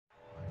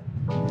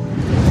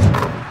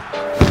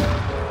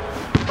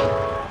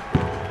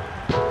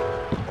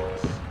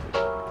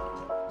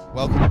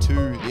Welcome to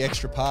the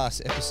Extra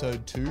Pass,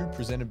 episode 2,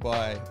 presented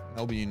by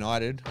Melbourne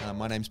United.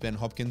 My name's Ben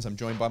Hopkins. I'm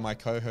joined by my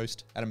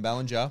co-host, Adam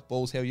Ballinger.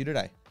 Balls, how are you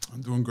today? I'm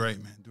doing great,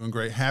 man. Doing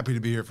great. Happy to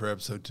be here for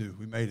episode 2.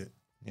 We made it.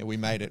 Yeah, we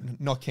made it.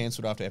 Not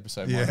cancelled after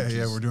episode 1.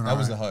 Yeah, we're doing all That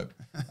was right. the hope.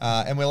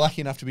 And we're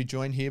lucky enough to be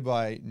joined here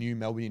by new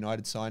Melbourne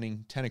United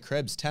signing, Tanner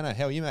Krebs. Tanner,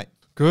 how are you, mate?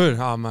 Good.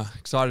 I'm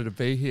excited to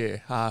be here.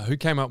 Who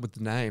came up with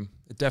the name?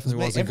 It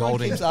definitely wasn't Everyone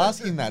Golding. keeps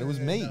asking that. It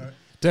was me.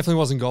 Definitely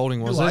wasn't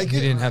Golding, was like it? He it?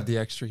 didn't have the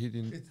extra. He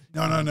didn't.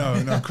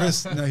 No.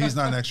 Chris, no, he's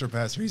not an extra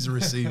passer. He's a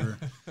receiver.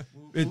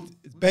 It's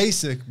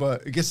basic,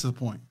 but it gets to the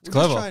point. It's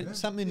clever.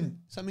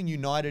 Something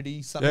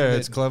United-y. Something Yeah, that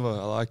it's clever.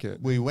 I like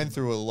it. we went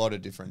through a lot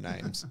of different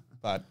names,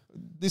 but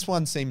this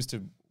one seems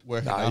to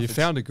work Nah, enough. you It's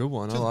found a good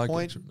one. to I the like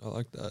point. it. I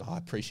like that. I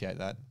appreciate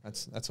that.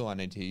 That's all I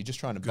need to hear. You're just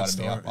trying to Good butter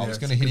me start. up. I was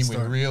Yeah, going to it's a hit him good with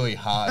start. really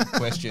hard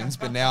questions,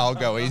 but now I'll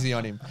go easy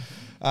on him.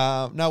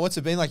 No, what's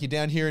it been like? You're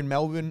down here in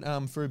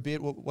Melbourne for a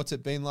bit. What's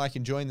it been like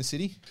enjoying the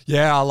city?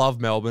 Yeah, I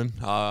love Melbourne.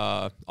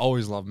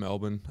 Always loved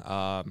Melbourne.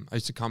 I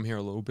used to come here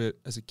a little bit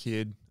as a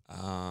kid.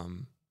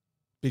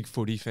 Big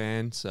footy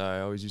fan, so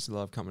I always used to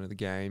love coming to the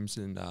games,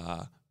 and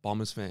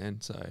Bombers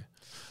fan. So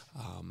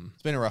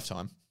It's been a rough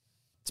time.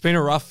 it's been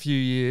a rough few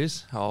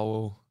years,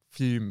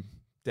 few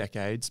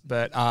decades,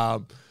 but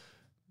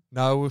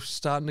no, we're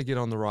starting to get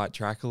on the right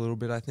track a little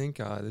bit, I think.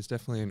 There's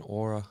definitely an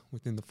aura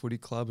within the footy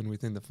club and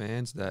within the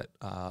fans that,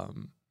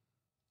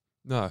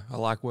 no, I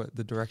like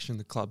the direction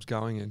the club's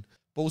going in.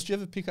 Balls, did you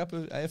ever pick up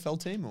an AFL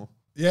team? Or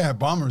Yeah,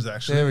 Bombers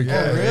actually. There we go.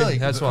 Yeah, Oh, really?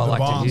 That's the, what I the like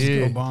bombs, to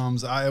hear. Go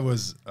Bombs. I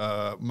was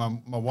my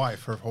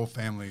wife, her whole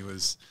family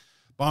was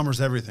Bombers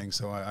everything,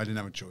 so I didn't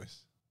have a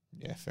choice.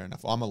 Yeah, fair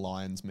enough. I'm a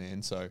Lions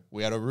man, so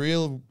we had a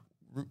real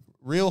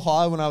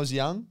high when I was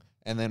young,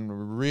 and then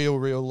real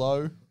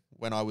low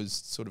when I was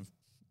sort of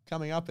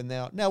coming up, and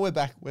now we're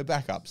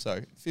back up, so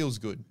it feels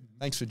good.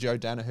 Thanks for Joe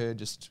Danaher,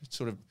 just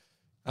sort of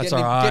That's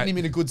getting, all right. getting him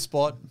in a good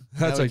spot.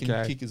 That's now he can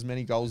okay. kick as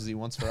many goals as he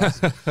wants for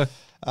us.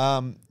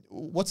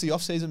 What's the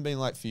off season been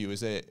like for you?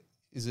 Is it?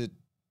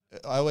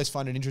 I always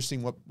find it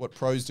interesting what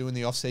pros do in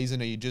the off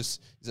season. Is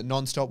it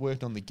non-stop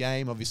working on the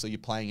game? Obviously, you're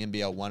playing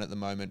NBL 1 at the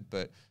moment,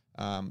 but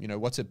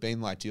what's it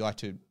been like? Do you like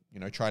to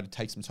try to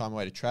take some time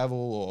away to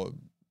travel, or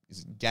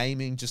is it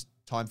gaming? Just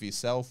time for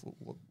yourself?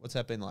 What's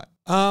that been like?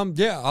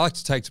 Yeah, I like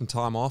to take some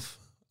time off,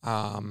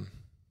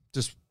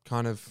 just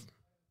kind of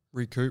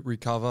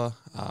recover,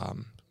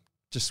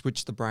 just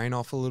switch the brain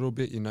off a little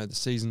bit. The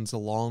seasons are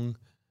long,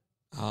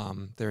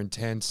 they're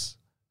intense,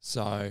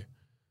 so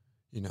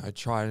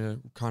try to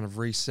kind of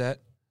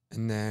reset,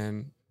 and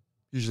then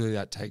usually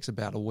that takes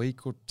about a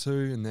week or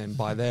two, and then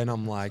by then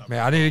I'm like,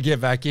 man, I need to get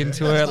back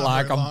into it.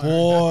 Like, I'm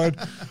bored.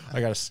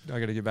 I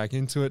gotta get back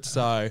into it.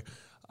 So,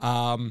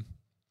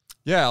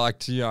 yeah, I like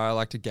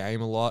to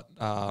game a lot.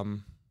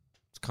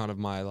 It's kind of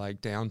my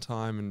like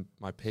downtime and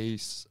my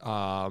peace.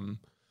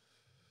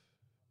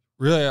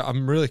 Really,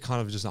 I'm really kind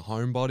of just a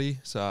homebody,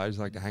 so I just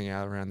like to hang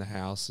out around the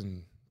house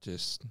and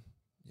just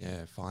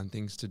find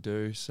things to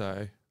do.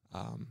 So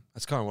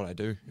that's kind of what I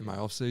do in my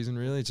off season.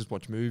 Really, just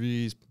watch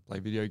movies, play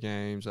video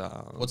games.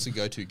 What's the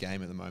go-to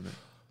game at the moment?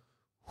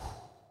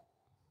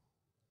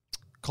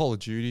 Call of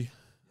Duty,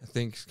 I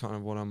think, is kind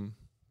of what I'm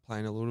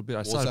playing a little bit.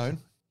 Warzone?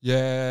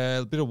 Yeah,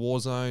 a bit of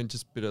Warzone,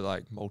 just a bit of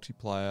like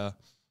multiplayer.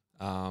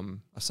 I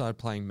started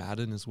playing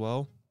Madden as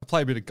well. I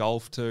play a bit of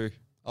golf too.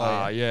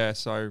 Oh, yeah,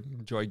 so I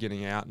enjoy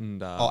getting out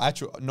and.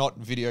 Actual, not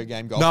video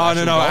game golf.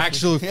 No, golf.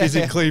 actual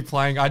physically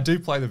playing. I do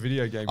play the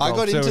video game. I golf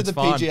got too. into It's the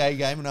fun. PGA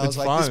game, and I was It's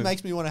like, this fun.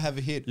 makes me want to have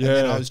a hit. Yeah. And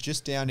then I was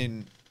just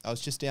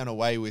down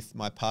away with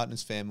my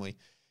partner's family,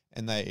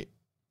 and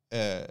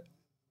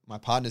my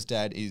partner's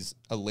dad is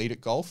elite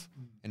at golf,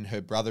 and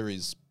her brother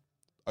is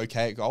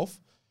okay at golf,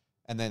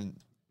 and then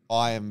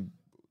I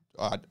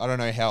don't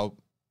know how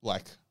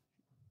like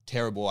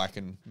terrible I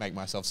can make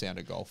myself sound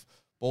at golf.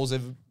 Balls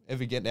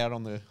ever getting out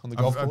on the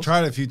golf course? I've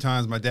tried it a few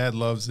times. My dad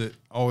loves it.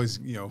 Always,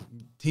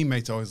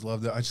 teammates always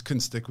loved it. I just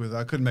couldn't stick with it.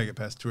 I couldn't make it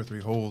past 2 or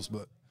 3 holes,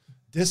 but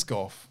disc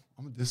golf.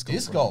 I'm a disc golf.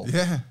 Disc golf?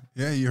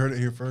 Yeah, you heard it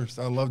here first.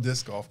 I love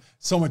disc golf.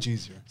 So much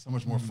easier, so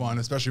much more fun,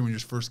 especially when you're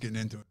just first getting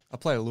into it. I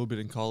played a little bit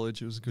in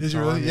college. It was a good Did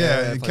time. you really? I Yeah, played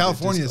a in bit of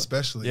California disc golf.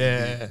 especially.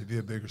 Yeah. It'd be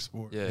a bigger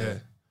sport. Yeah.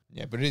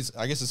 Yeah, but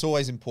I guess it's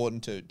always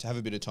important to have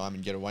a bit of time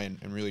and get away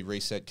and really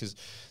reset, because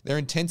they're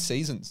intense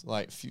seasons.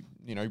 Like,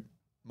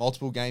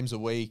 multiple games a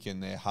week,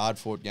 and they're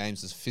hard-fought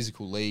games. It's a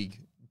physical league.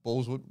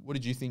 Balls, what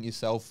did you think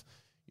yourself?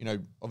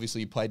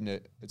 Obviously you played in a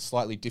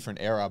slightly different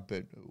era,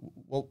 but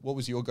what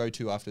was your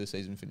go-to after the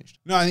season finished?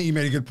 No, I think you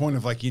made a good point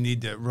of like you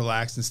need to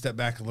relax and step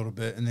back a little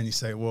bit, and then you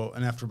say, well,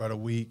 and after about a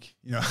week,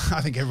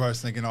 I think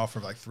everybody's thinking off for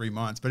like 3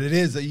 months, but it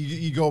is that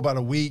you go about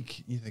a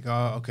week, you think,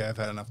 oh, okay, I've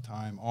had enough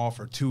time off,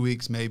 or 2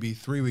 weeks, maybe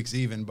 3 weeks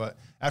even, but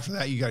after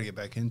that you got to get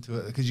back into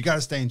it because you got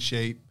to stay in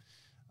shape,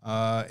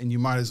 and you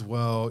might as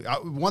well.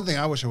 One thing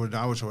I wish I would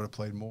have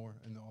played more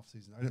in the off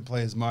season. I didn't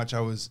play as much.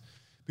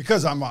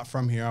 Because I'm not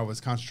from here, I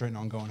was concentrating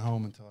on going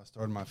home until I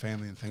started my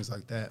family and things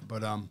like that.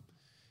 But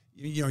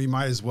you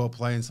might as well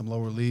play in some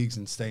lower leagues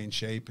and stay in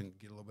shape and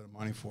get a little bit of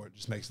money for it. It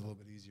just makes it a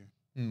little bit easier.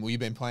 Well, you've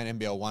been playing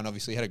NBL 1.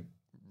 Obviously, you had a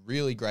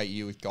really great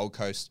year with Gold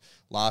Coast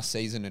last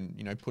season,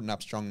 and putting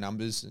up strong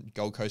numbers. And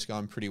Gold Coast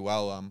going pretty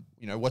well.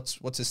 What's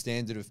the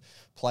standard of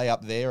play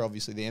up there?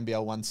 Obviously, the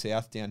NBL 1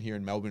 South down here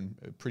in Melbourne,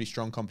 a pretty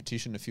strong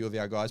competition. A few of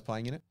our guys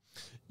playing in it.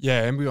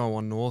 Yeah, NBL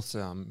 1 North,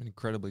 an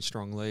incredibly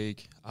strong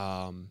league.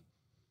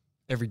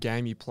 Every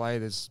game you play,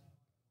 there's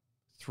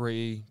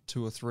two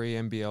or three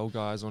NBL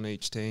guys on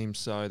each team,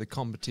 so the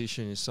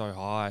competition is so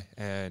high.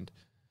 And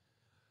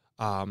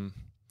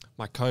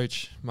my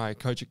coach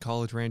at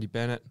college, Randy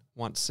Bennett,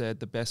 once said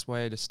the best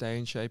way to stay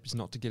in shape is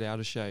not to get out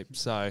of shape.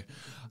 So,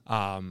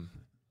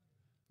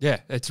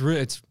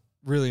 it's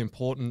really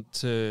important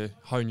to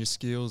hone your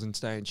skills and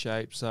stay in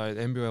shape. So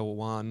the NBL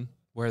 1,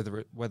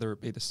 whether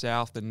it be the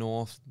South, the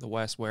North, the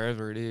West,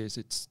 wherever it is,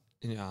 it's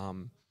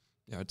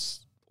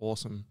it's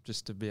awesome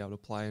just to be able to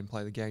play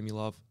the game you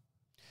love.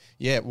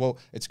 Yeah, well,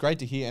 it's great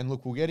to hear. And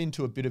look, we'll get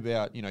into a bit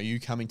about, you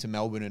coming to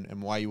Melbourne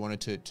and why you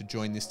wanted to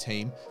join this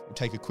team. We'll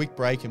take a quick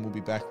break and we'll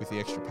be back with the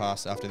Extra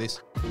Pass after this.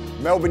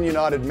 Melbourne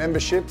United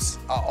memberships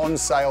are on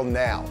sale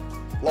now.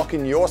 Lock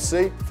in your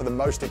seat for the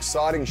most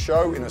exciting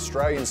show in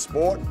Australian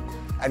sport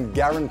and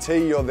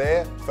guarantee you're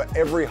there for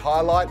every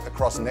highlight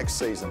across next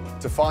season.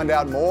 To find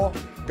out more,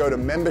 go to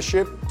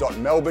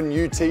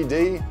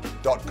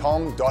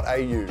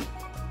membership.melbourneutd.com.au.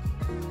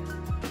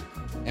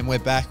 And we're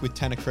back with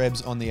Tanner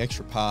Krebs on the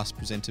Extra Pass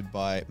presented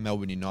by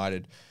Melbourne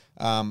United.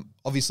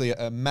 Obviously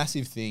a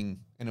massive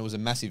thing, and it was a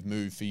massive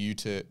move for you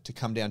to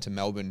come down to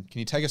Melbourne. Can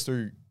you take us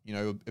through,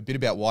 a bit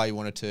about why you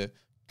wanted to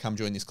come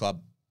join this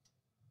club?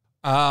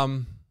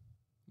 One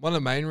of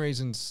the main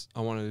reasons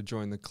I wanted to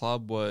join the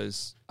club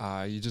was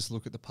you just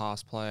look at the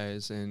past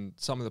players, and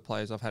some of the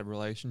players I've had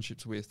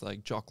relationships with,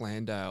 like Jock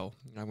Landale,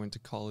 I went to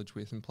college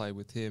with and played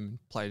with him,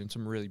 played in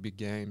some really big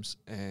games,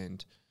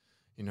 and,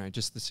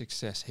 just the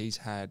success he's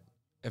had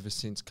ever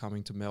since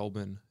coming to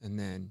Melbourne. And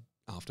then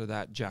after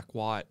that, Jack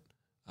White,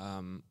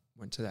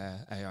 went to the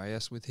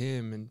AIS with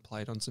him and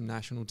played on some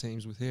national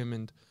teams with him,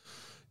 and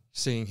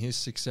seeing his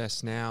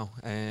success now,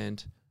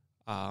 and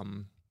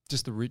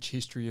just the rich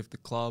history of the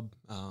club,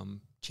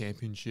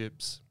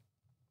 championships.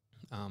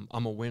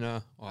 I'm a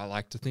winner. I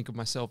like to think of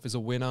myself as a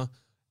winner,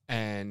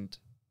 and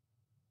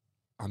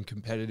I'm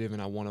competitive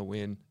and I want to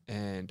win.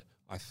 And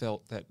I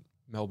felt that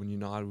Melbourne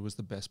United was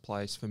the best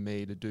place for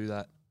me to do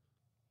that.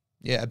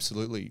 Yeah,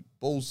 absolutely.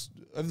 Balls,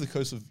 over the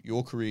course of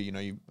your career,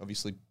 you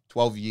obviously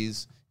 12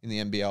 years in the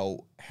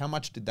NBL, how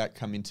much did that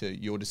come into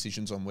your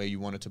decisions on where you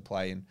wanted to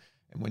play and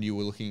when you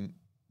were looking,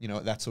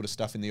 at that sort of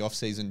stuff in the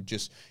off-season,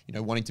 just,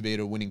 wanting to be at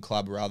a winning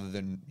club rather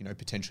than,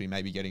 potentially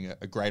maybe getting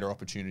a greater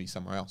opportunity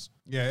somewhere else?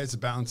 Yeah, it's a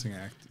balancing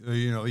act.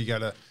 You got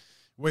to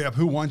weigh up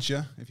who wants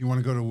you. If you want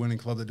to go to a winning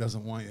club that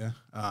doesn't want you,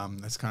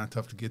 that's kind of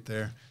tough to get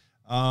there.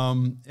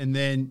 And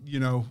then,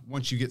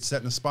 once you get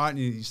set in a spot and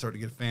you start to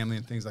get a family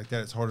and things like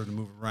that, it's harder to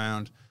move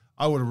around.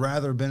 I would have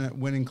rather been at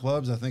winning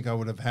clubs. I think I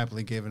would have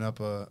happily given up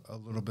a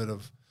little bit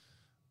of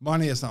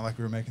money. It's not like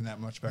we were making that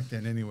much back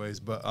then anyways,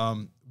 but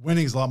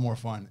winning is a lot more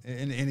fun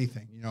in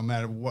anything, no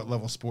matter what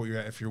level of sport you're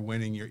at. If you're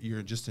winning,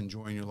 you're just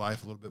enjoying your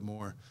life a little bit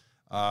more.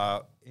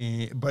 But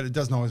it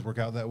doesn't always work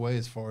out that way,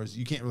 as far as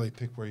you can't really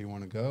pick where you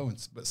want to go.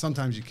 But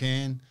sometimes you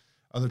can.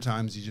 Other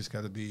times you just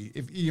got to be,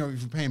 if you're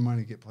paying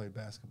money to get played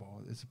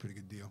basketball, it's a pretty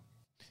good deal.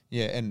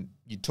 Yeah, and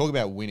you talk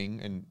about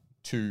winning and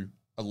two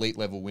elite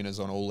level winners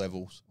on all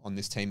levels on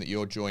this team that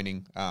you're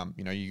joining.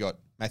 You got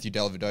Matthew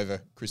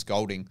Dellavedova, Chris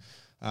Golding.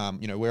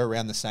 We're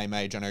around the same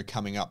age. I know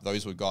coming up,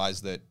 those were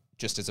guys that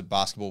just as a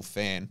basketball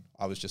fan,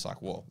 I was just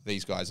like, whoa,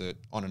 these guys are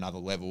on another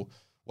level.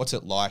 What's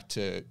it like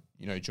to,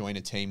 join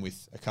a team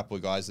with a couple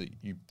of guys that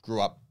you grew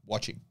up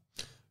watching?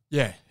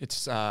 Yeah,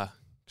 it's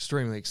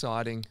extremely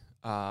exciting.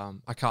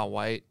 I can't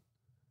wait,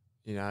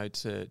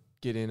 to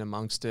get in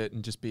amongst it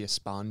and just be a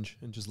sponge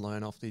and just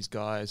learn off these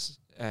guys.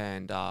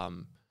 And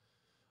I'm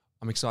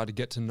excited to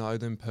get to know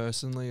them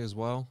personally as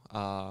well.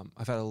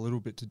 I've had a little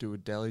bit to do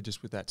with Delhi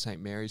just with that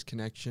St. Mary's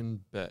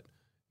connection, but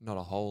not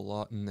a whole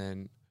lot. And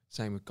then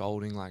same with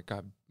Golding, like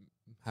I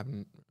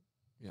haven't,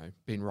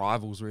 been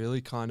rivals really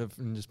kind of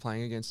and just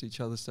playing against each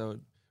other. So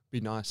it'd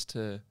be nice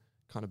to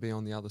kind of be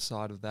on the other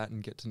side of that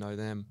and get to know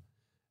them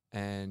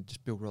and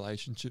just build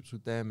relationships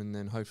with them, and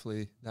then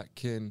hopefully that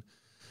can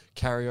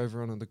carry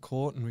over onto the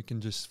court and we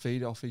can just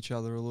feed off each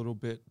other a little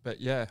bit.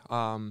 But yeah,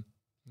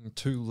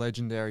 two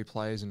legendary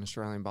players in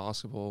Australian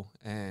basketball,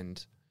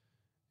 and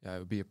it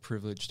would be a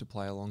privilege to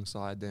play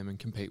alongside them and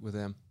compete with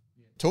them.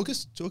 Talk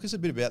us a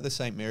bit about the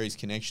St. Mary's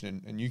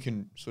connection, and you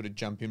can sort of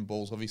jump in,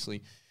 Balls.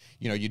 Obviously,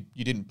 you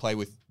didn't play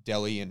with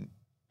Delhi,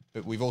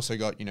 but we've also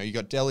got, you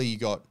got Delhi, you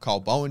got Kyle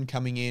Bowen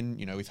coming in,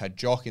 we've had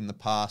Jock in the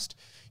past.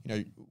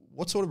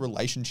 What sort of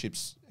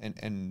relationships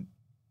and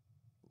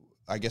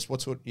I guess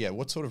what sort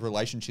of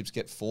relationships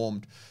get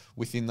formed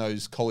within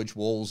those college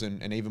walls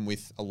and even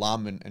with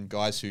alum and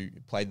guys who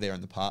played there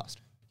in the past?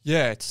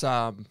 Yeah, it's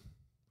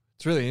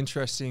really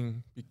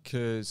interesting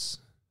because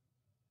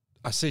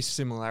I see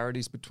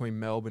similarities between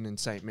Melbourne and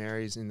St.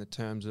 Mary's in the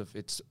terms of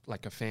it's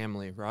like a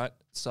family, right?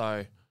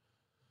 So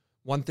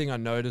one thing I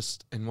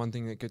noticed and one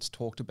thing that gets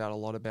talked about a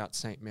lot about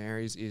St.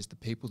 Mary's is the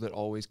people that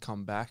always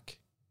come back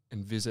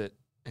and visit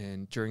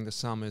and during the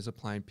summers are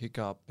playing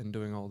pickup and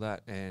doing all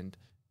that, and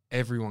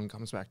everyone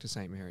comes back to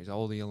St. Mary's,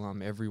 all the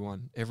alum,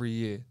 everyone, every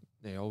year.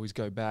 They always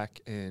go back,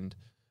 and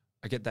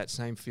I get that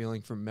same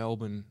feeling from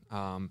Melbourne.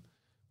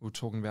 We were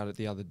talking about it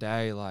the other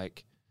day,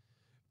 like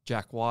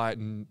Jack White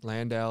and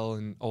Landale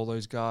and all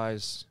those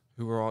guys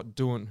who were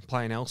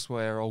playing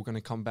elsewhere are all going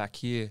to come back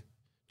here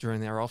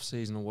during their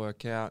off-season to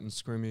work out and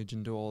scrimmage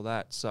and do all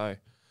that. So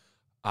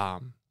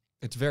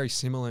it's very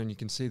similar, and you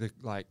can see the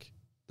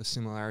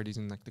similarities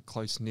in like the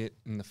close-knit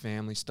and the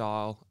family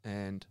style,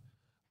 and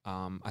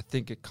I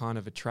think it kind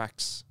of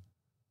attracts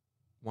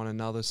one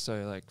another.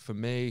 So like for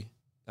me,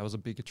 that was a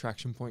big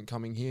attraction point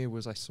coming here,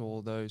 was I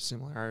saw those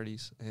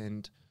similarities,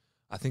 and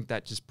I think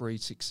that just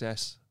breeds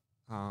success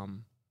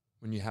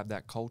when you have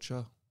that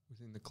culture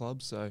within the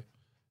club. So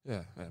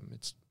yeah,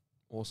 it's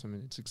awesome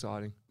and it's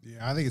exciting.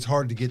 Yeah, I think it's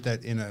hard to get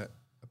that in a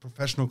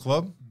professional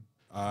club,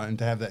 and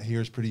to have that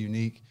here is pretty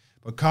unique.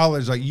 But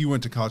college, like you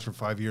went to college for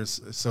 5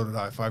 years, so did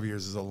I. 5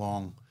 years is a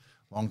long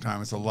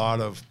time. It's a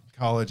lot of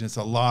college, and it's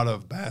a lot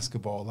of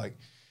basketball. Like,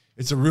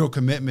 it's a real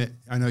commitment.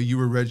 I know you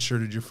were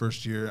redshirted your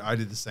first year. I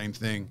did the same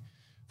thing.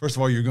 First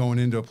of all, you're going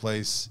into a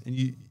place, and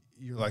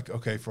you're like,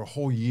 okay, for a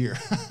whole year,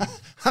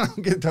 I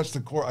don't get to touch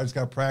the court. I just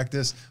got to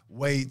practice,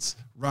 weights,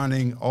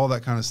 running, all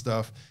that kind of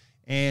stuff.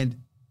 And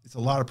it's a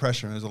lot of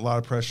pressure. And there's a lot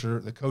of pressure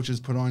the coaches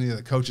put on you.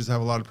 The coaches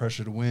have a lot of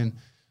pressure to win.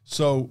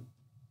 So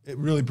it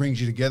really brings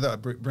you together.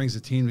 It brings the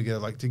team together.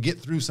 Like, to get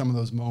through some of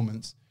those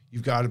moments,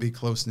 you've got to be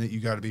close-knit.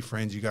 You got to be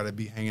friends. You got to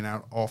be hanging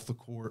out off the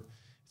court.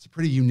 It's a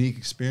pretty unique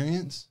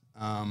experience.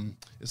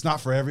 It's not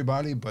for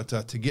everybody, but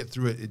to get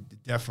through it,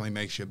 it definitely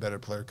makes you a better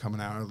player coming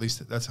out. Or at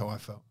least that's how I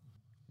felt.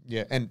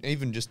 Yeah, and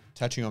even just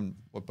touching on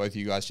what both of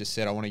you guys just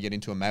said, I want to get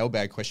into a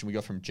mailbag question we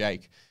got from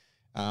Jake.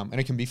 And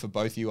it can be for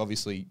both of you,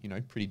 obviously,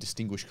 pretty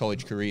distinguished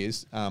college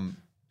careers.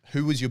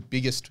 Who was your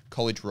biggest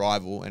college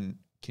rival, and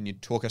can you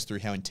talk us through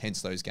how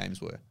intense those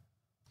games were?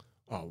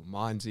 Oh,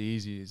 mine's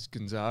easy. It's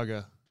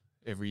Gonzaga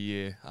every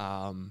year.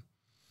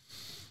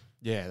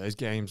 Yeah, those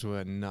games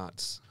were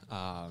nuts.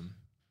 To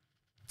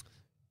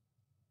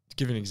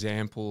give an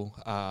example,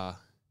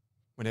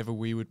 whenever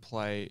we would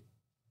play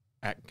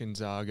at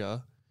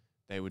Gonzaga,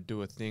 they would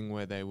do a thing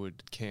where they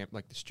would camp,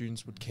 like the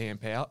students would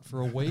camp out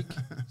for a week.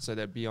 So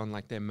they'd be on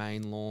like their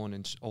main lawn,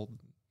 and all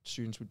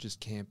students would just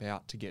camp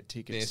out to get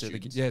tickets.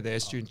 Their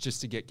students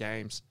just to get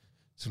games.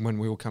 So when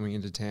we were coming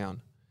into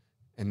town,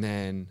 and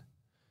then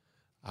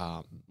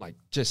like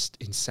just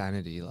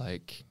insanity.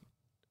 Like,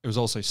 it was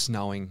also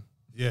snowing.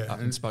 Yeah, up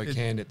in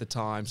Spokane at the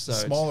time. So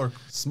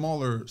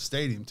smaller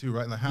stadium too,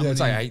 right? Like it's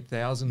like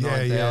 8,000,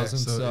 9,000.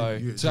 So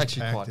it's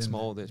actually quite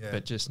small,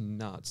 but just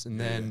nuts. And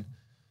then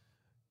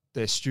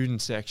their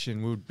student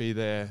section, we would be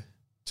there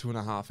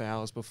 2.5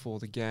 hours before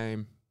the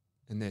game,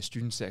 and their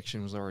student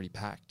section was already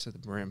packed to the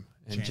brim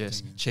and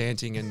just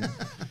chanting and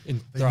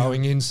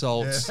throwing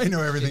insults. Yeah, they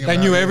know everything. They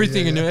knew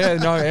everything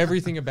and know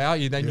everything about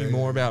you. They knew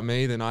more about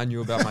me than I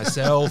knew about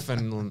myself.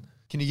 And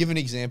can you give an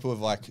example of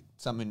like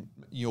something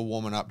you're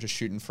warming up, just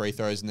shooting free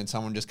throws, and then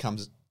someone just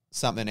comes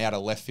something out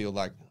of left field?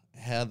 Like,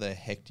 how the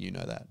heck do you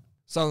know that?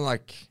 Something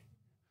like,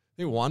 I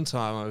think one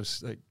time I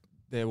was like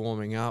there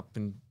warming up,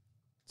 and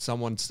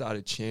someone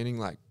started chanting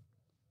like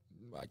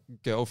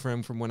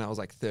girlfriend from when I was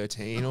like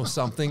 13 or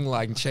something,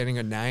 like chanting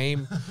a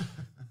name.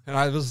 And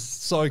I was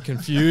so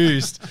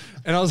confused.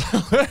 And I was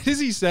like, what is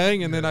he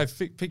saying? And then I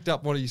picked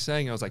up what he's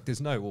saying. I was like,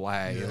 there's no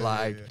way.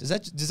 Does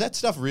that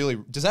stuff really,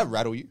 does that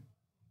rattle you?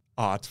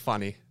 Oh, it's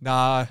funny.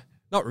 Nah,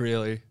 not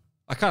really.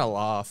 I kind of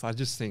laugh. I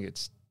just think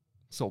it's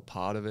all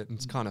part of it, and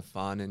it's kind of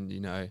fun. And,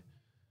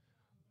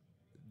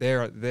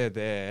 they're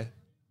there.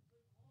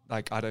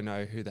 Like, I don't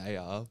know who they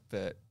are,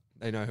 but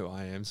they know who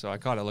I am. So I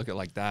kind of look at it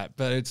like that.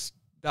 But it's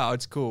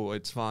cool.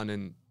 It's fun.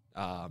 And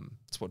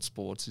it's what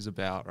sports is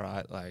about,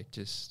 right? Like,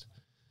 just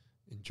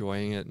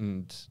enjoying it.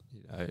 And,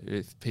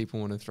 if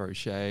people want to throw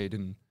shade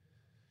and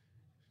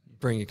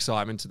bring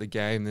excitement to the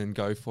game, then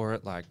go for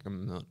it. Like,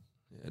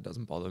 it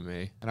doesn't bother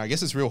me. And I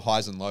guess it's real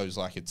highs and lows.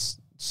 Like, it's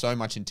so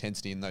much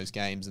intensity in those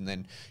games. And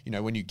then,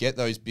 when you get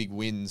those big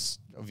wins,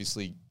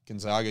 obviously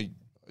Gonzaga,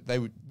 they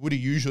would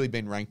have usually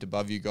been ranked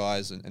above you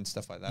guys and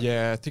stuff like that.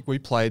 Yeah, I think we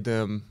played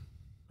them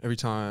every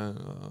time,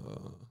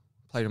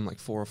 played them like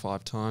 4 or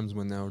 5 times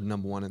when they were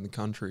number 1 in the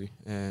country.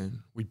 And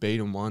we beat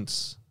them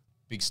once.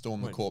 Big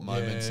storm the court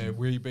moments. Yeah,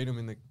 we beat them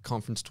in the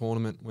conference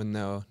tournament when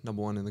they were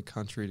number 1 in the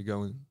country to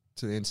go into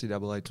the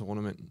NCAA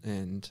tournament.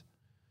 And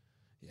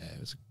yeah, it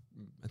was,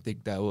 I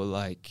think they were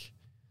like,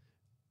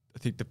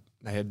 they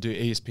had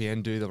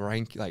ESPN do the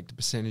rank, like the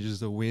percentages of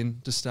the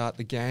win to start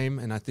the game,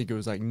 and I think it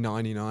was like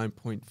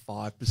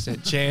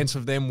 99.5% chance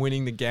of them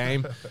winning the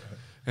game,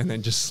 and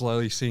then just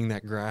slowly seeing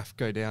that graph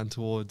go down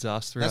towards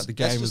us throughout the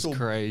game was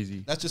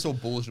crazy. That's just all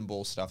bulletin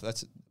ball stuff.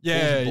 That's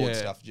bulletin board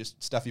stuff,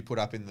 just stuff you put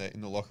up in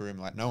the locker room.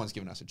 Like, no one's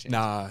giving us a chance.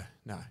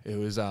 No, it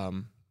was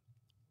one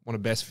of the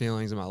best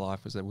feelings of my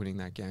life was that winning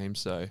that game.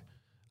 So.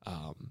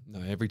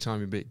 No, every time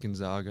we beat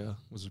Gonzaga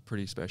was a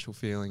pretty special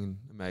feeling and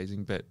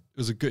amazing. But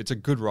it's a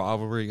good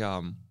rivalry,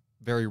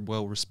 very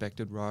well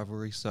respected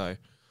rivalry. So,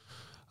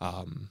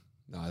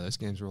 No, those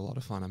games were a lot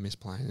of fun. I miss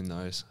playing in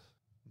those.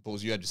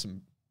 Bulls, you had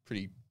some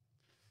pretty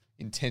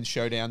intense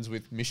showdowns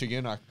with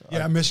Michigan.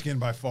 Michigan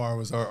by far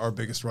was our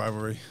biggest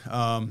rivalry.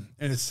 And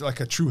it's like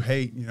a true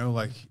hate,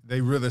 like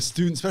the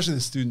students, especially the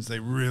students, they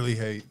really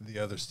hate the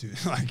other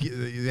students. Like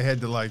they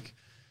had to like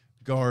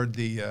guard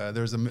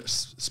there's a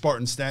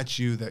Spartan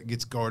statue that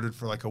gets guarded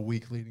for like a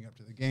week leading up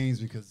to the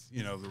games because,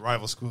 the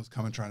rival schools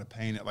come and trying to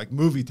paint it like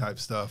movie type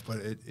stuff, but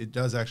it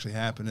does actually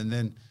happen. And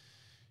then,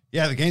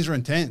 the games were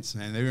intense,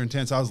 man. They were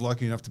intense. I was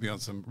lucky enough to be on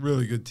some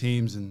really good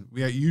teams, and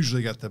we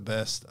usually got the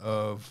best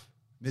of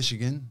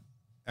Michigan.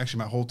 Actually,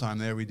 my whole time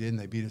there we did, and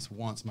they beat us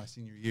once my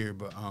senior year.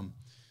 But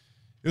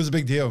it was a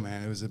big deal,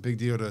 man. It was a big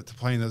deal to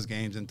play in those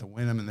games and to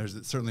win them, and there's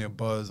certainly a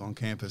buzz on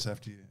campus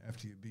after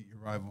you beat your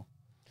rival.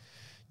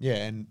 Yeah,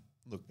 and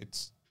look,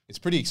 it's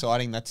pretty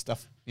exciting, that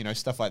stuff,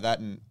 stuff like that,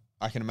 and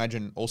I can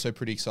imagine also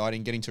pretty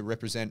exciting getting to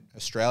represent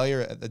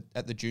Australia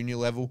at the junior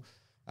level.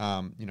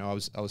 I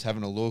was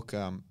having a look.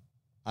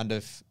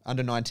 Under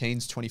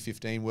 19s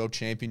 2015 World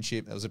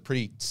Championship. That was a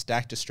pretty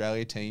stacked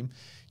Australia team.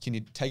 Can you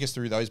take us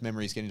through those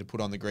memories, getting to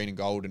put on the green and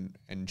gold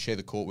and share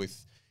the court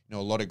with a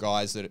lot of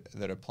guys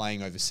that are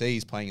playing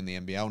overseas, playing in the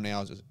NBL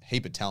now? There's a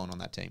heap of talent on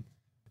that team.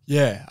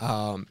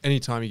 Yeah,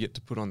 anytime you get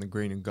to put on the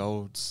green and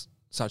gold, it's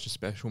such a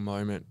special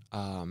moment.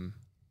 That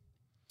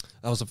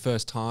was the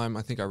first time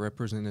I think I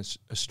represented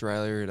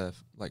Australia at a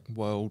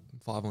world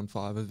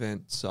 5-on-5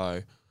 event.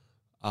 So,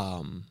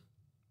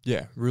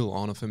 real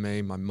honour for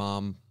me. My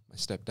mum, my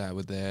stepdad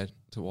were there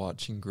to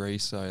watch in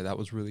Greece, so that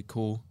was really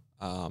cool.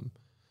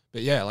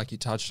 But yeah, like you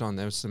touched on,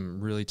 there was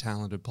some really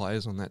talented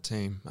players on that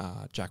team.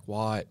 Jack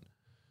White,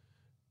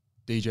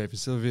 DJ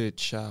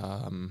Vasiljevic,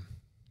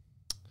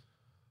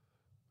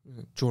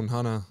 Jordan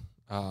Hunter,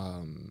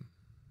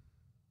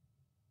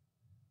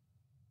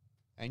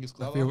 Angus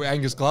Glover.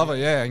 Angus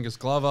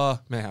Glover.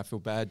 Man, I feel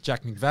bad.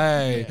 Jack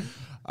McVeigh.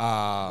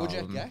 Or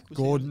Jack Gack?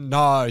 Gordon.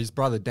 No, his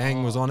brother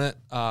Dang was on it,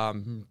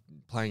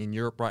 playing in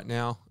Europe right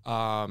now.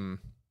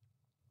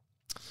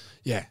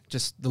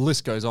 Just the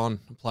list goes on.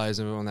 Players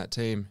that are on that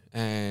team,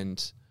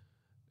 and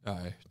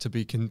to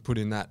be put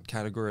in that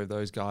category of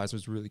those guys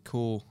was really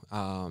cool.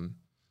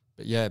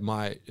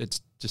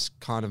 It's just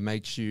kind of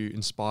makes you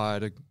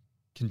inspired to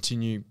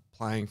continue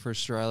playing for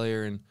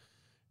Australia and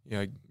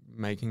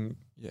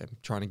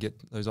trying to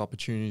get those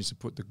opportunities to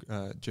put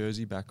the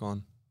jersey back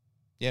on.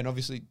 Yeah, and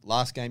obviously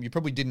last game you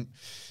probably didn't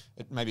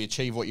maybe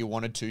achieve what you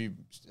wanted to.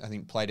 I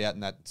think played out in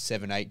that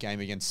 7-8 game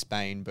against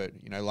Spain, but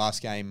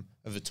last game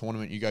of the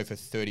tournament you go for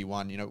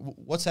 31.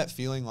 What's that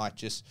feeling like?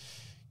 Just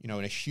in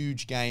a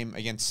huge game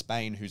against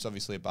Spain, who's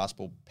obviously a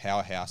basketball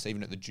powerhouse,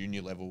 even at the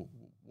junior level.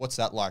 What's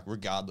that like,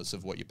 regardless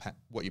of what you're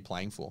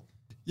playing for?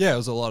 Yeah, it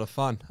was a lot of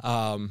fun.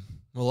 A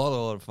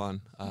lot of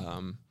fun.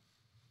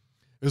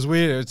 It was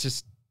weird. It's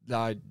just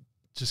I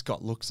just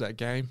got looks that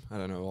game. I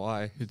don't know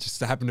why. It just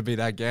happened to be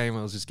that game.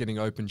 I was just getting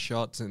open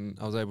shots and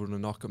I was able to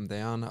knock them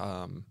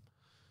down.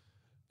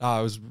 It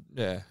was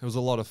a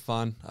lot of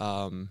fun.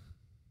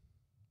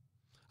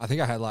 I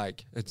think I had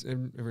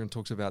everyone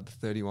talks about the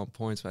 31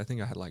 points, but I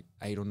think I had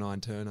 8 or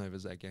 9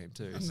 turnovers that game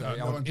too. So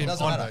on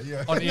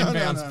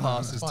inbounds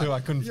passes too,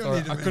 I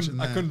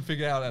couldn't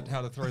figure out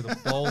how to throw the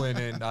ball in.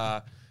 And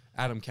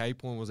Adam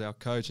Capelin was our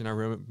coach, and I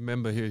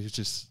remember he was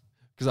just,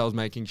 because I was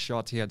making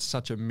shots, he had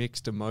such a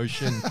mixed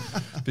emotion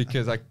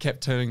because I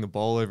kept turning the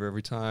ball over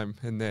every time,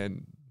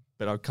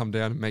 but I'd come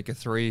down and make a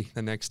 3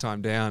 the next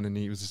time down, and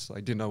he was just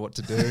didn't know what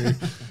to do.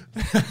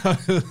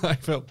 I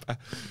felt bad.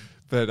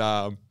 But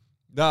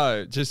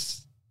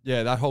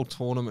that whole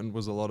tournament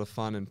was a lot of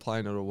fun, and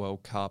playing at a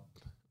World Cup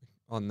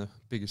on the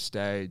biggest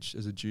stage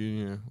as a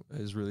junior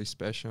is really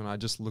special. And I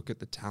just look at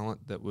the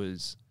talent that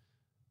was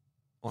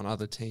on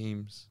other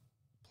teams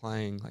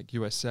playing, like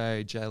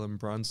USA, Jalen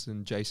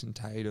Brunson, Jason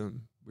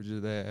Tatum, which are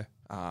there.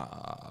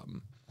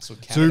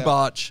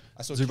 Zubac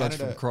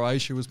from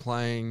Croatia was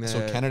playing there. I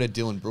saw Canada,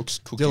 Dylan Brooks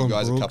cooked you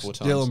guys a couple of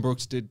times. Dylan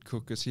Brooks did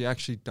cook us. He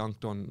actually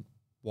dunked on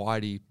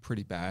Whitey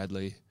pretty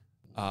badly.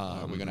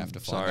 We're going to have to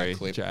find that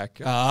clip. Jack.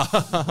 But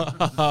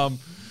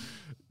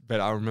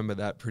I remember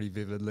that pretty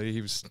vividly.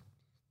 He was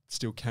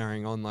still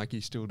carrying on like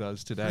he still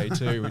does today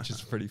too, which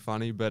is pretty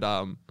funny. But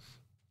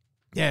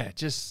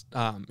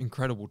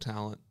incredible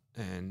talent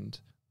and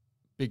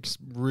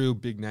real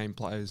big name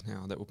players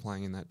now that were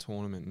playing in that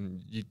tournament.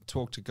 And you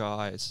talk to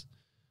guys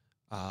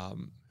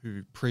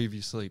who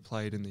previously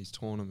played in these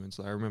tournaments.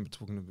 I remember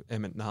talking to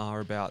Emmett Nahr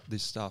about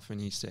this stuff,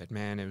 and he said,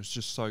 man, it was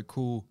just so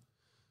cool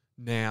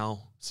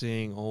now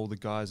seeing all the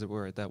guys that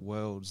were at that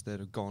Worlds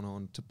that have gone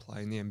on to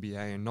play in the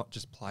NBA, and not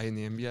just play in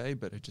the NBA,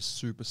 but are just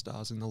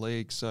superstars in the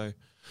league. So,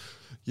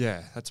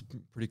 yeah, that's a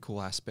pretty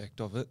cool aspect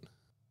of it.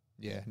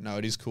 Yeah, no,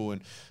 it is cool.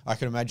 And I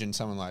can imagine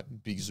someone like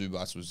Big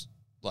Zubac was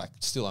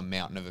still a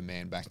mountain of a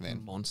man back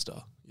then.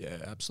 Monster. Yeah,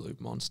 absolute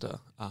monster.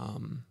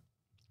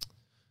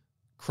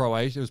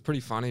 Croatia, it was pretty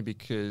funny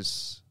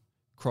because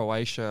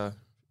Croatia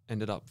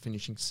ended up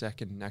finishing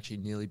second and actually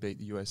nearly beat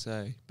the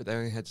USA, but they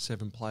only had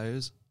 7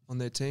 players on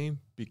their team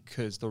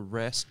because the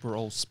rest were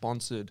all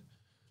sponsored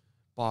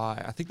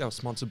by, I think they were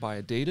sponsored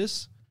by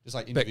Adidas, Just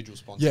like individual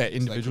sponsors. Yeah, so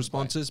individual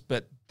sponsors,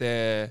 but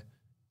their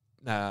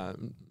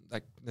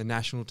like the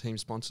national team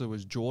sponsor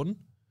was Jordan,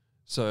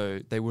 so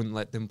they wouldn't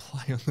let them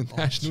play on the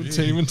national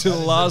team until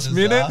the last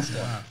minute.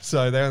 Wow.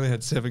 So they only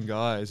had 7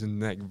 guys,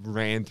 and they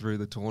ran through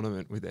the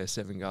tournament with their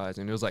 7 guys,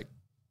 and it was like,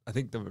 I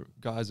think the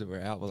guys that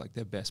were out were like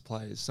their best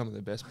players, some of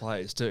their best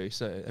players too.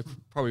 So they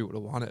probably would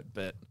have won it,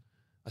 but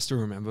I still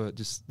remember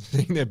just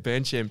seeing their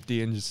bench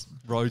empty and just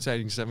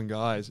rotating 7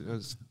 guys. It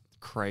was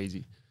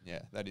crazy.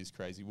 Yeah, that is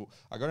crazy. Well,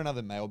 I got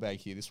another mailbag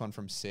here, this one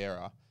from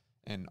Sarah,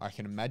 and I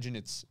can imagine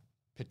it's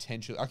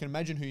potential. I can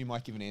imagine who you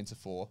might give an answer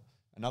for.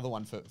 Another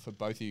one for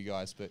both of you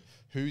guys, but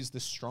who's the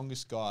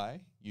strongest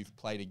guy you've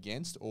played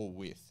against or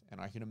with?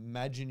 And I can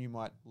imagine you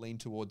might lean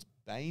towards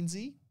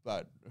Bainesy,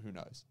 but who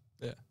knows?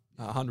 Yeah,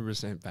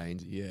 100%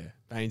 Bainesy, yeah.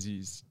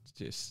 Bainesy's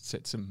just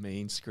set some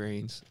mean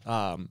screens.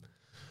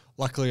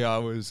 Luckily, I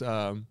was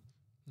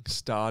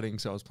starting,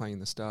 so I was playing in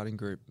the starting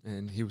group,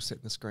 and he was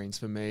setting the screens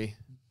for me.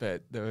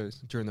 But there was,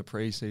 during the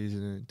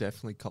preseason, it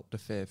definitely copped a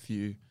fair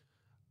few.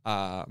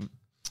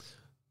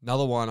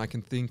 Another one I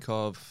can think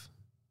of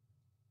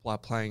while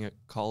playing at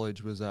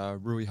college was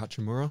Rui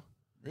Hachimura.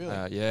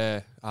 Really? Yeah.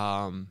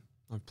 I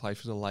play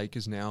for the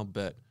Lakers now,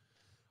 but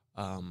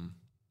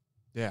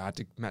yeah, I had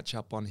to match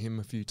up on him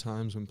a few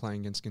times when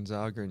playing against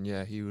Gonzaga, and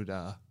yeah, he would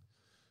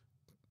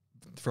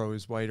throw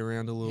his weight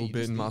around a little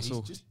bit and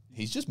muscle.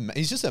 He's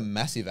just a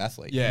massive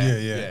athlete.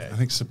 Yeah. I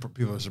think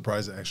people are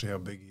surprised at actually how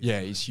big he is.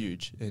 Yeah, he's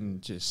huge,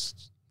 and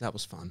just that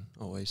was fun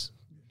always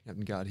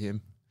having to guard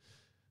him.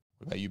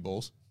 What about you,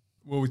 Balls?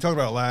 Well, we talked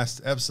about it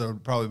last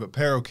episode probably, but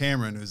Pero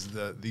Cameron is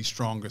the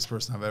strongest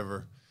person I've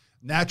ever,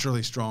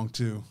 naturally strong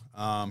too.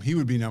 He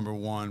would be number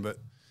 1, but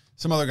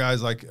some other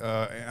guys like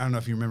I don't know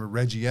if you remember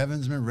Reggie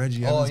Evans. Remember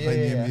Reggie Evans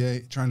played in the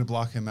NBA? Trying to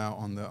block him out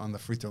on the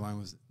free throw line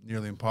was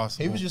nearly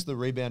impossible. He was just the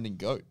rebounding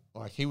goat.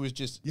 Like he was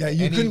just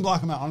you couldn't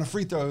block him out on a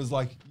free throw. It was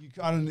like you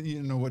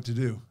didn't know what to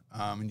do,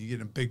 and you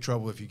get in big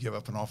trouble if you give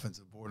up an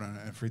offensive board on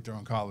a free throw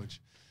in college.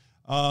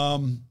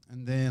 And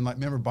then like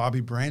remember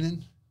Bobby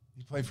Brannon?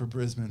 He played for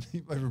Brisbane. He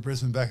played for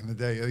Brisbane back in the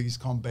day. He used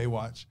to call him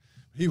Baywatch.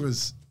 He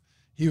was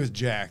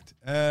jacked.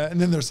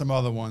 And then there's some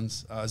other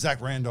ones.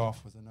 Zach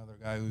Randolph was another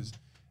guy who's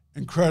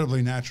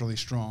incredibly naturally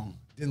strong.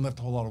 Didn't lift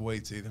a whole lot of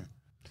weights either.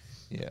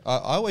 Yeah,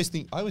 I always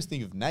think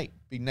of Nate,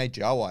 big Nate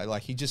Jawai.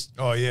 Like he just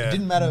it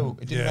didn't matter.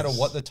 It didn't matter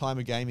what the time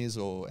of game is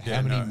or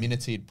how many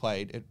minutes he had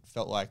played. It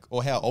felt like,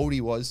 or how old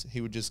he was. He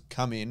would just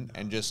come in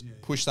and just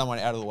push someone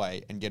out of the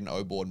way and get an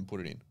O board and put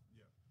it in.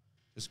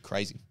 Just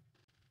crazy.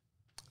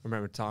 I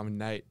remember a time with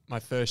Nate, my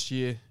first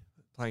year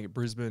playing at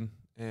Brisbane,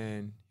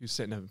 and he was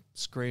setting a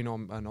screen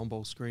on an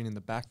on-ball screen in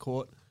the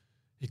backcourt.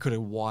 He could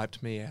have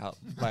wiped me out,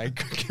 like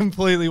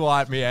completely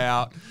wiped me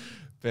out,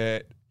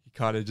 but he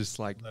kind of just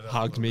like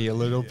hugged me a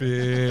little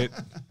bit.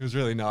 It was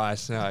really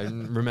nice. I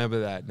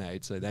remember that,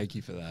 Nate. So thank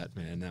you for that,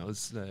 man. That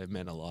was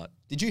meant a lot.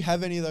 Did you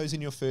have any of those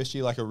in your first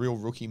year, like a real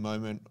rookie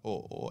moment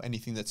or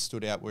anything that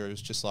stood out where it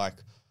was just like,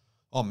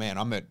 oh man,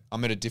 I'm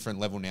at a different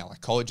level now.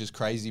 Like college is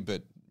crazy,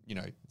 but you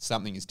know,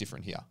 something is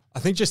different here. I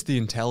think just the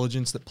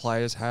intelligence that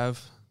players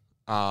have.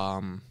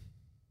 I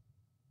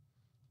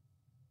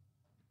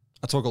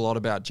talk a lot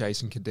about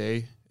Jason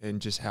Kadee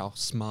and just how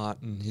smart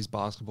and his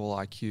basketball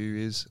IQ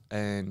is.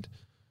 And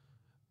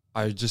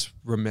I just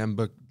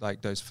remember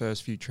like those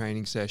first few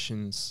training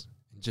sessions,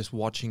 just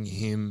watching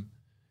him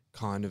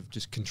kind of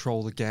just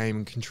control the game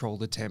and control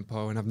the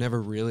tempo. And I've never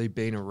really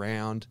been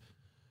around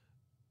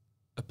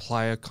a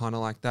player kind of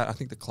like that. I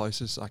think the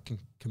closest I can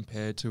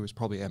compare to is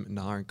probably Emmett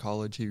Nair in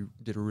college. He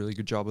did a really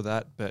good job of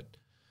that, but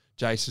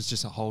Jace is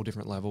just a whole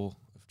different level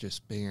of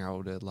just being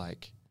able to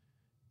like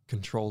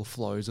control the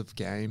flows of the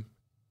game,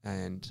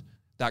 and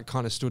that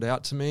kind of stood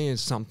out to me as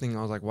something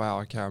I was like,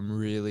 wow, okay, I'm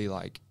really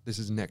like, this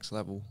is next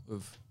level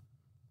of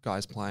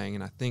guys playing.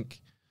 And I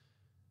think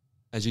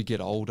as you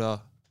get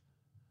older,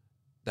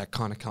 that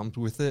kind of comes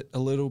with it a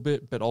little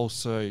bit, but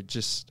also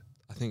just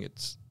I think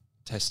it's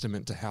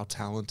testament to how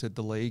talented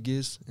the league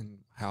is and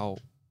how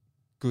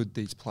good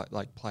these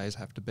players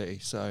have to be.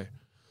 So,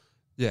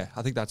 yeah,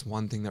 I think that's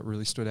one thing that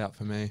really stood out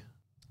for me.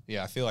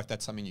 Yeah, I feel like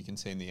that's something you can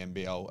see in the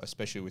NBL,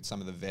 especially with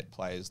some of the vet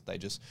players. They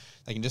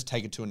can just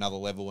take it to another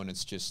level, and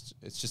it's just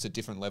a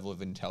different level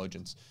of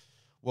intelligence.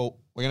 Well,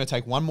 we're going to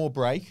take one more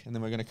break, and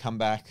then we're going to come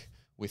back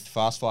with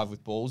Fast Five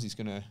with Balls.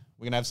 We're going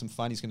to have some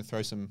fun. He's going to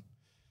throw some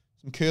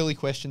curly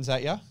questions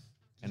at you.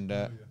 And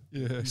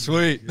yeah,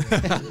 sweet.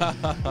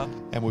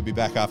 And we'll be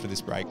back after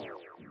this break.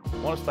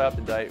 Want to stay up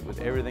to date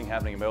with everything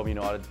happening at Melbourne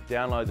United?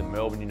 Download the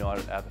Melbourne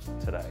United app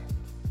today.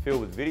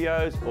 Filled with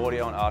videos,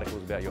 audio and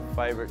articles about your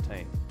favourite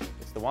team.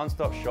 It's the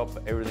one-stop shop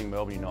for everything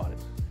Melbourne United.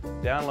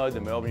 Download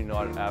the Melbourne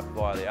United app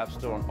via the App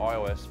Store on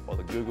iOS or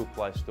the Google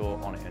Play Store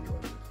on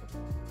Android.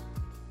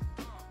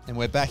 And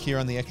we're back here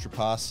on the Extra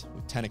Pass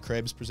with Tanner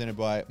Krebs, presented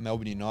by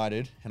Melbourne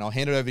United. And I'll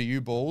hand it over to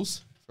you,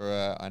 Balls,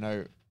 for I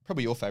know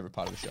probably your favourite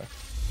part of the show.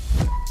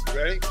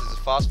 Ready? This is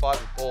Fast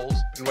Five with Balls.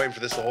 Been waiting for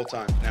this the whole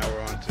time. Now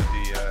we're on to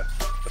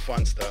the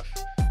fun stuff.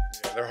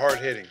 Yeah, they're hard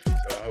hitting, so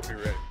I hope you're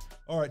ready.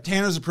 All right,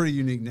 Tanner's a pretty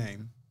unique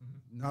name.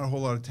 Not a whole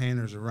lot of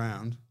Tanners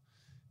around.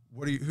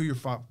 who are your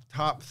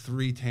top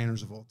 3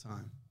 tanners of all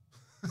time?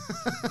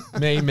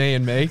 Me,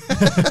 and me.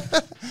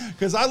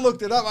 Because I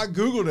looked it up, I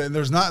Googled it, and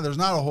there's not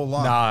a whole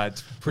lot. Nah,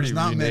 it's pretty There's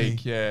not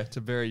unique. many. Yeah, it's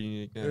a very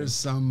unique name. There's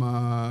some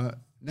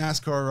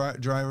NASCAR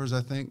drivers,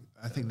 I think.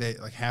 I think they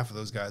like half of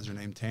those guys are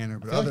named Tanner,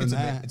 but I feel other like than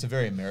that, it's a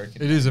very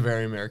American. It is a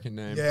very American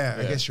name. yeah,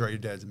 I guess you're right. Your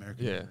dad's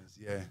American. Yeah.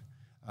 Yeah.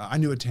 I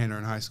knew a Tanner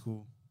in high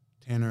school.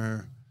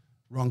 Tanner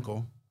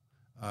Runkle.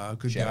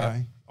 Good Shout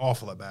guy.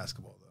 Awful at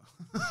basketball,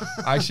 though.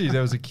 Actually,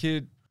 there was a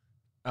kid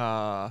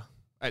not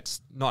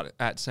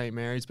at St.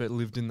 Mary's, but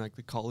lived in like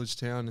the college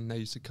town, and they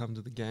used to come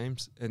to the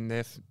games. And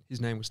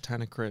his name was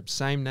Tanner Krebs,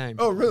 same name.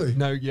 Oh, really?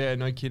 No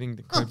kidding.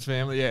 The Krebs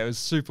family. Yeah, it was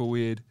super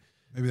weird.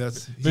 Maybe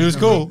that's. But it was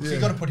cool. So you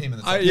got to put him in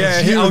the top.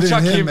 I'll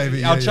chuck him.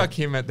 maybe. I'll chuck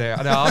him at there.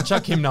 No, I'll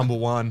chuck him number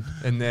 1,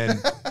 and then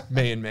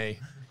me and me.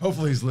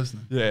 Hopefully he's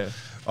listening. Yeah.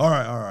 All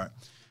right.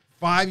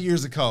 5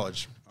 years of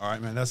college. All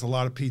right, man. That's a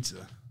lot of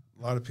pizza.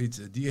 A lot of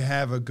pizza. Do you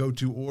have a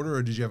go-to order,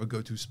 or did you have a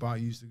go-to spot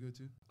you used to go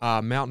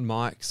to? Mountain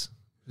Mike's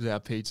was our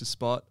pizza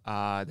spot.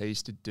 They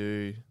used to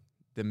do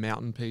the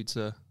mountain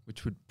pizza,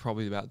 which would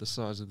probably about the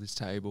size of this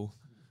table.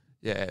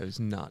 Yeah, it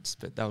was nuts,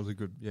 but that was a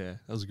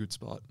good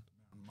spot.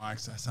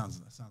 Mike's. That sounds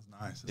nice.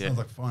 That Yeah. sounds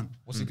like fun.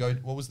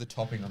 What was the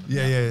topping on the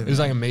Yeah. It was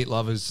like a meat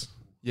lovers.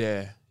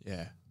 Yeah.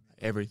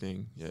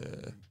 Everything. Yeah.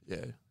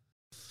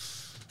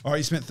 All right,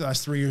 you spent the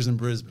last 3 years in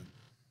Brisbane.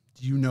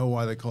 Do you know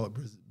why they call it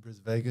Bris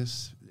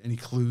Vegas? Any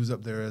clues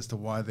up there as to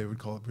why they would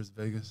call it Bris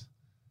Vegas?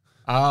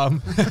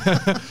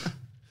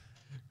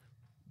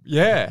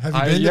 Yeah. Have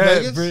you been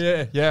to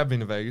Vegas? Yeah, I've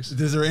been to Vegas.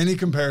 Is there any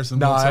comparison?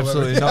 No,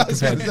 whatsoever?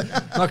 absolutely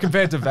not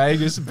compared to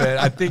Vegas, but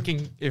I'm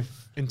thinking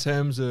if in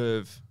terms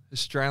of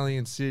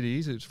Australian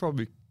cities, it's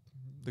probably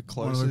the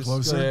One of the closest.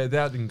 closer? Yeah,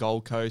 that in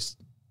Gold Coast.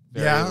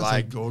 Yeah, I was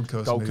like Gold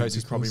Coast. Gold maybe Coast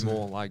is probably closer.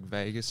 more like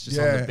Vegas, just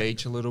on Yeah. the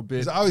beach a little bit.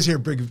 'Cause I always hear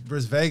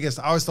Bris Vegas.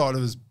 I always thought it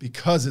was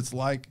because it's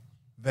like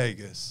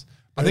Vegas.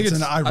 I think it's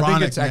an ironic I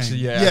think it's name.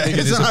 actually I think it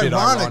it's is an a bit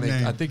ironic.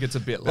 name. I think it's a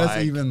bit That's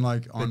like even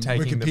like on they're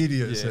taking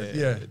Wikipedia. the,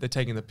 Yeah. they're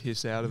taking the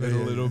piss out of Yeah, it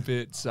yeah, a little yeah.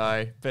 bit.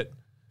 So, but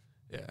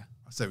yeah,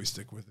 I say we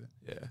stick with it.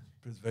 yeah.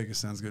 Bris Vegas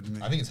sounds good to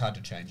me. I think it's hard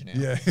to change now.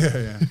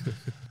 Yeah.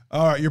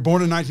 All right, you're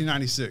born in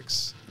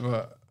 1996.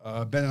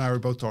 Ben and I were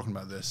both talking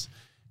about this.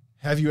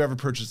 Have you ever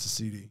purchased a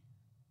CD?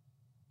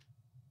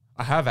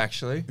 I have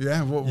actually.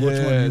 Yeah, which one? Do you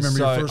remember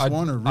your first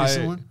one or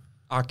recent one?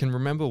 I can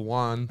remember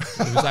one.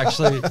 It was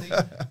actually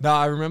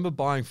I remember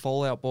buying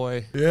Fall Out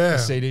Boy Yeah. a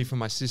CD for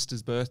my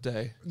sister's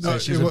birthday. No, So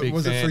she's a big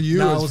was fan. it for you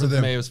No, or it was wasn't for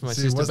for them? me. It was for my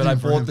See, it sister. wasn't But I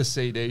even for bought him. the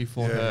CD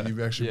for Yeah, her.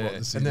 you actually bought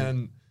the CD. And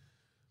then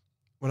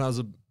when I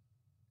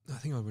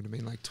think I would have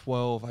been like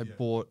 12. I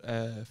bought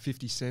a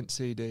 50-cent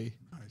CD.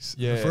 Nice.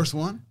 Yeah. The first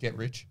one? Get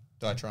rich,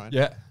 die trying.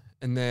 Yeah,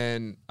 and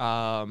then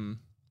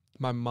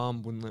my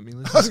mum wouldn't let me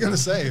listen. I was going to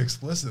say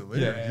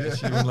explicitly. Yeah,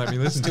 she wouldn't let me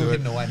listen Still to it.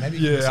 hidden away. Maybe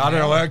you can Yeah, listen I don't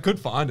know. now. I could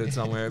find it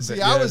somewhere. See,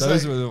 but I yeah, was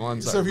those like, were the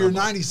ones. so I if you're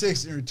remember.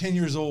 96, you're 10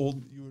 years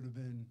old, you would have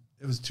been,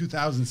 it was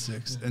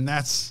 2006. And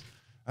that's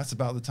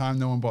about the time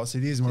no one bought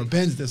CDs anymore.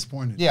 Ben's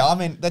disappointed. Yeah, I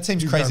mean, that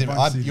seems You've crazy. got a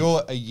bunch of CDs.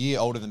 You're a year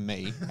older than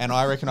me, and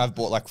I reckon I've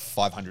bought like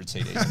 500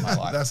 CDs in my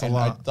life. That's a And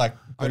lot.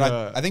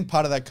 I think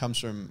part of that comes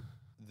from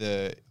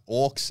the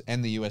aux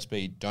and the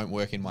USB don't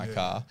work in my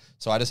car.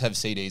 So I just have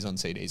CDs on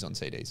CDs on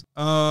CDs.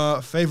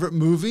 Favorite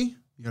movie?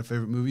 You got a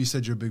favorite movie? You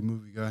said you're a big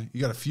movie guy. You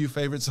got a few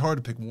favorites? It's hard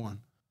to pick one.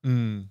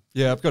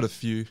 Yeah, I've got a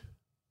few.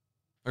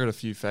 I got a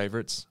few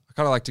favorites. I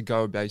kind of like to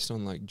go based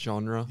on like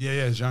genre.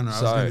 Yeah, genre. I was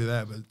So, going to do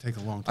that, but it'd take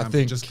a long time.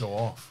 think to just go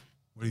off.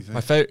 What do you think?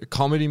 My favorite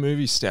comedy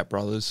movie, Step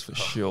Brothers, for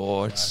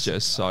sure. It's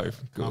just so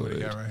Comedy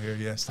good. guy right here.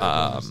 Yeah, Step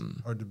Brothers.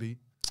 Hard to beat.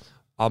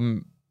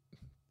 I'm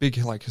big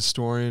like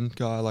historian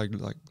guy, like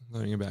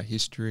learning about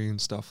history and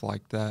stuff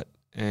like that.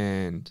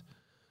 And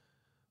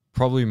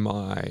probably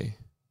my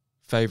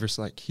favorite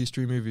like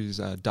history movie is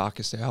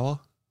Darkest Hour.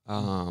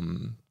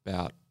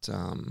 About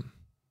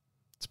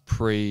it's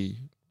pre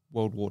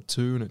World War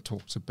II, and it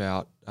talks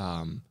about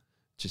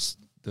just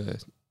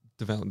the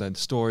development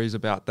stories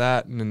about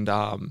that, and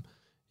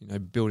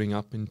building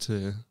up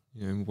into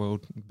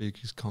world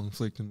biggest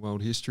conflict in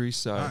world history.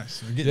 So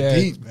Nice. We're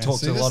getting deep, man.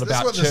 talks See, a lot this is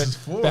about what this is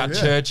for, yeah.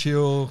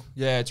 Churchill.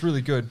 Yeah, it's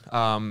really good.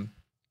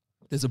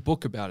 There's a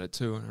book about it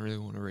too, and I really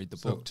want to read the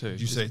book too.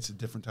 Did you say it's a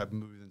different type of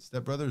movie than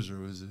Step Brothers, or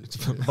was it?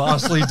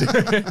 vastly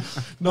different?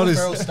 not as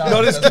Ferrell style,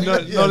 not as doesn't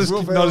not, he? not Yeah, as Will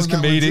not Ferrell as in that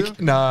one comedic.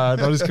 too? Nah,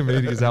 not as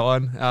comedic as that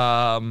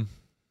one.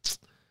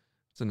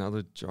 It's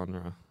another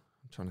genre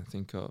I'm trying to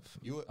think of.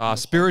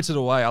 Spirited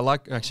Away. I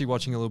like actually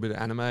watching a little bit of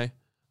anime.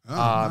 Oh,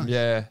 nice.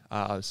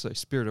 Yeah. So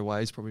Spirited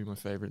Away is probably my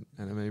favorite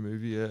anime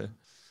movie. Yeah.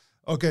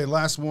 Okay,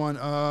 last one.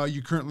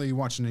 You currently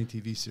watching a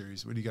TV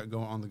series? What do you got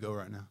going on the go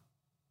right now?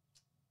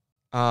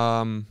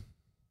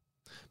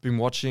 Been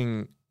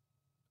watching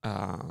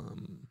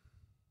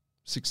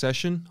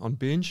Succession on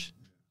binge.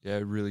 Yeah,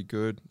 really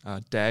good.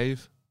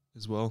 Dave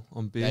as well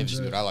on binge. Dave's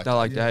good. I like I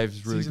like Yeah. Dave.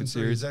 It's really Season good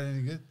 3, series. is that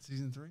any good?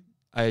 Season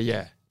 3?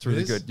 Yeah, it's really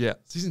It is? good. Yeah,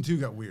 Season 2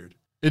 got weird.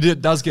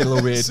 it does get a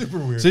little weird. Super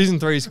weird. Season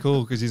 3 is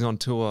cool because he's on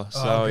tour,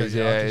 so okay, he's,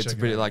 yeah, I'll have to it's a check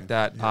it bit out like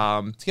again.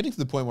 that. It's getting to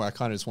the point where I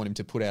kind of just want him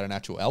to put out an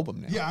actual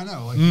album now. Yeah, I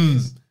know. Like,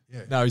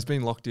 Yeah. No, he's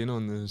been locked in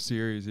on the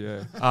series.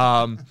 Yeah.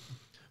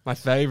 My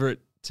favorite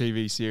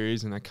TV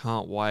series, and I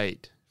can't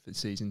wait for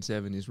season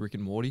 7, is Rick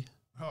and Morty.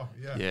 Oh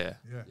yeah.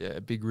 Yeah.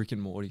 Big Rick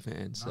and Morty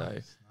fan. Nice. So,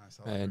 Nice.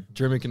 I like and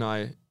Rick and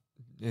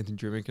Anthony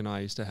Drimmick and I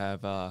used to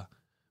have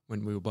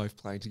when we were both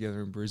playing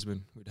together in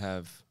Brisbane, we'd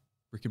have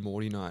Rick and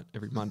Morty night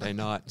every Monday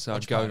night. So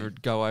I'd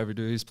go over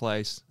to his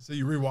place. So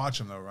you rewatch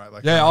them though, right?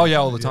 Like Yeah,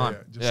 all the time.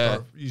 Yeah.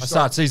 I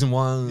start season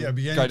 1, Yeah,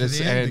 beginning go to to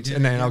the end,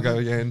 and then I'll go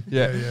again.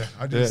 Yeah, yeah.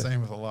 I do the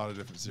same with a lot of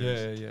different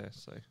series. yeah.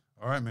 So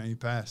All right, man, you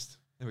passed.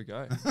 there we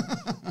go.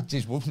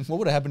 Jeez, what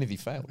would have happened if he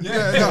failed?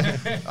 Yeah,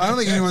 no, I don't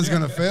think anyone's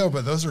going to fail,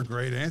 but those are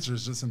great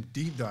answers. Just some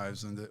deep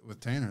dives with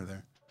Tanner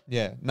there.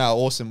 Yeah, no,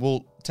 awesome.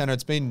 Well, Tanner,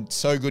 it's been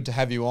so good to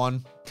have you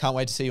on. Can't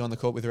wait to see you on the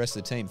court with the rest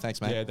of the team. Thanks,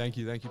 mate. Yeah, thank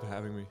you for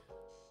having me.